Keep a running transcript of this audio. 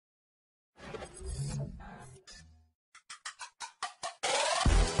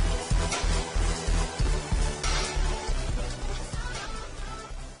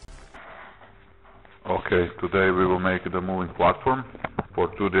Okay, today we will make the moving platform for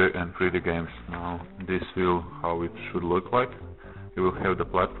 2D and 3D games. Now this will how it should look like. You will have the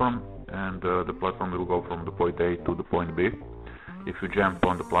platform, and the platform will go from the point A to the point B. If you jump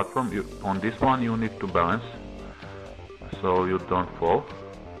on the platform, on this one you need to balance so you don't fall.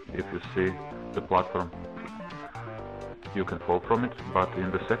 If you see the platform, you can fall from it, but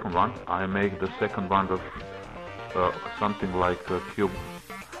in the second one I make the second one of something like a cube,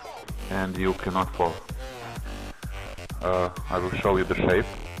 and you cannot fall. I will show you the shape.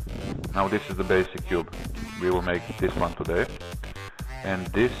 Now this is the basic cube. We will make this one today, and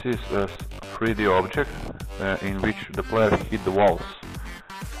this is a 3D object in which the player hit the walls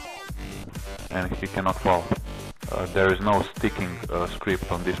and he cannot fall. There is no sticking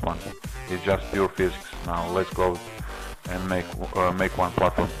script on this one. It's just pure physics. Now let's go and make one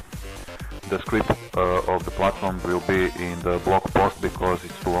platform. The script of the platform will be in the blog post because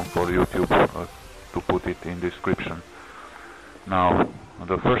it's too long for YouTube to put it in description. Now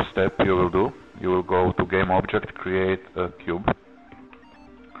the first step you will do, you will go to gameObject, create a cube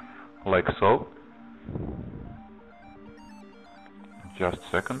like so. Just a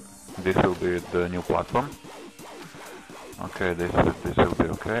second. This will be the new platform. Okay, this will be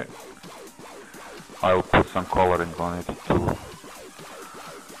okay. I will put some coloring on it to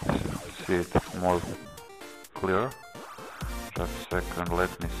see it more clear. Just a second,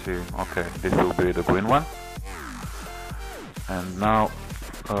 let me see. Okay, this will be the green one. And now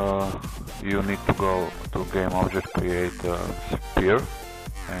you need to go to gameObject, create a sphere,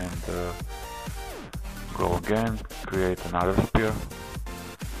 and go again, create another sphere.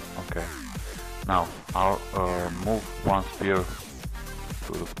 Okay. Now I'll move one sphere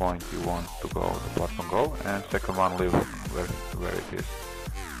to the point you want to go, the platform go, and second one leave where it is.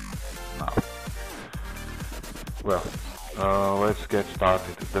 Now, well, let's get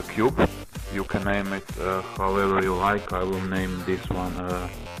started. The cube, you can name it however you like. I will name this one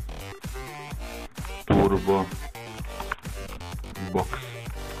Turbo Box.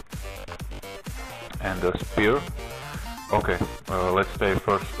 And the sphere. Okay, let's stay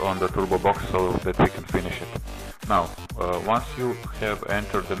first on the turbo box so that we can finish it. Now, once you have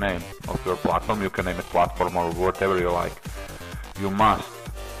entered the name of your platform, you can name it platform or whatever you like. You must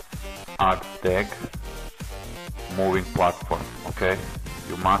add tag moving platform. Okay,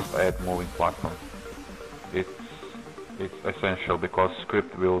 you must add moving platform. It's essential because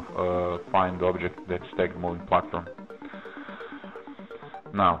script will find the object that's tagged moving platform.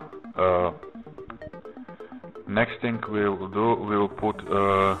 Now, next thing we'll do, we'll put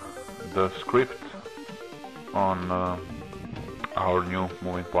the script on our new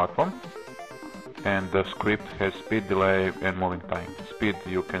moving platform, and the script has speed, delay and moving time. Speed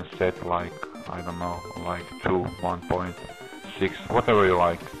you can set like, I don't know, like 2, 1.6, whatever you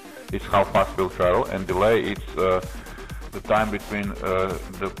like. It's how fast we'll travel, and delay it's the time between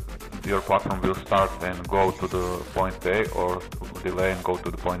your platform will start and go to the point A, or delay and go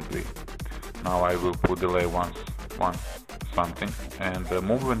to the point B. Now I will put delay once something, and the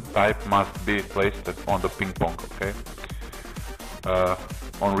movement type must be placed on the ping pong. Okay.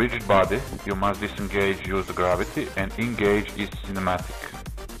 On rigid body you must disengage, use the gravity, and engage is cinematic.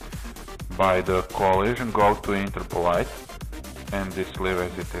 By the collision go to interpolate, and this leave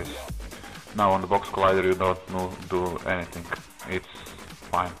as it is. Now on the box collider you don't do anything. It's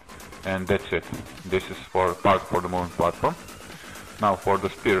fine, and that's it. This is for the moving platform. Now for the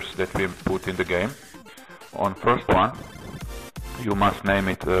spheres that we put in the game, on first one you must name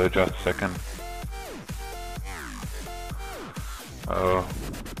it, just a second,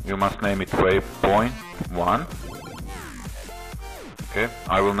 you must name it waypoint 1. Okay,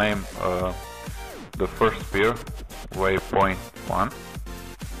 I will name the first sphere waypoint 1,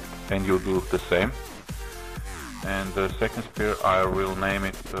 and you do the same. And the second sphere I will name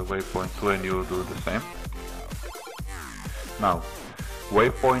it waypoint 2, and you do the same. Now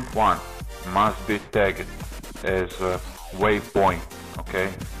waypoint 1 must be tagged as a waypoint.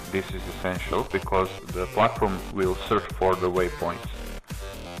 Okay, this is essential because the platform will search for the waypoints.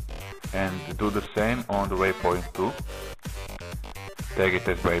 And do the same on the waypoint 2. Tag it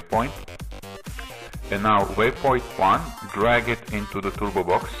as waypoint. And now waypoint 1, drag it into the turbo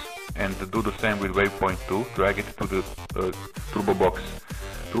box, and do the same with waypoint 2. Drag it to the turbo box,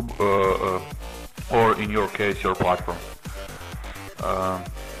 or in your case your platform.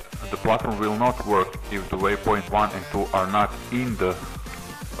 The platform will not work if the waypoint 1 and 2 are not in the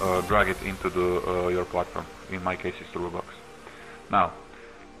drag it into the your platform. In my case it's turbo box. Now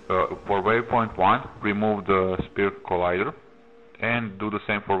for waypoint 1 remove the sphere collider, and do the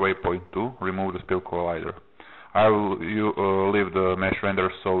same for waypoint 2, remove the sphere collider. I will leave the mesh render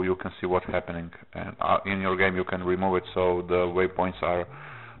so you can see what's happening, and in your game you can remove it so the waypoints are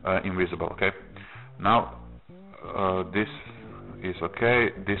invisible. Okay. Now this is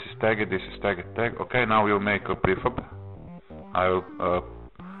okay. This is tagged. This is tagged. Okay. Now we'll make a prefab. I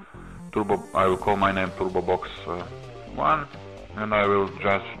will call my name TurboBox1, and I will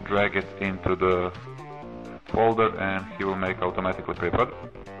just drag it into the folder, and he will make automatically prefab.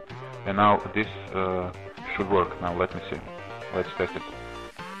 And now this should work. Now let me see. Let's test it.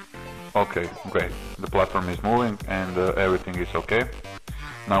 Okay, great. The platform is moving and everything is okay.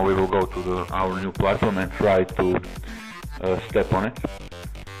 Now we will go to our new platform and try to step on it.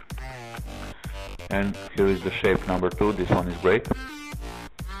 And here is the shape number 2. This one is great.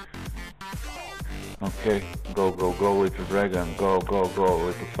 Okay, go, little dragon, go,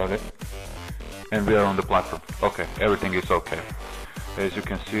 little faggot. And we are on the platform. Okay, everything is okay. As you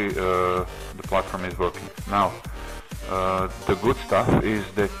can see, the platform is working. Now, the good stuff is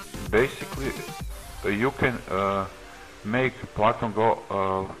that basically you can make the platform go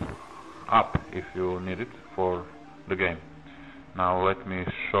up if you need it for the game. Now let me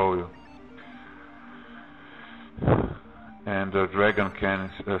show you. And the dragon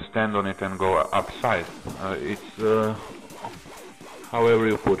can stand on it and go upside. It's however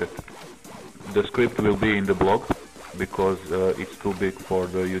you put it. The script will be in the blog because it's too big for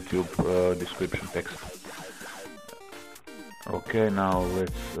the YouTube description text. Okay, now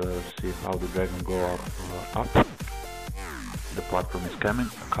let's see how the dragon go up. The platform is coming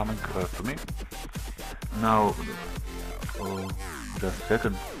to me. Now, just a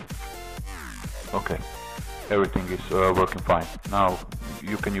second. Okay, everything is working fine. Now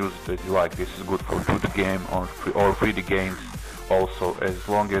you can use it as you like. This is good for 2D game or 3D games also, as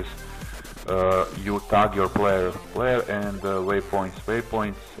long as you tag your player and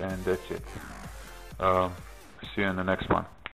waypoints, and that's it. See you in the next one.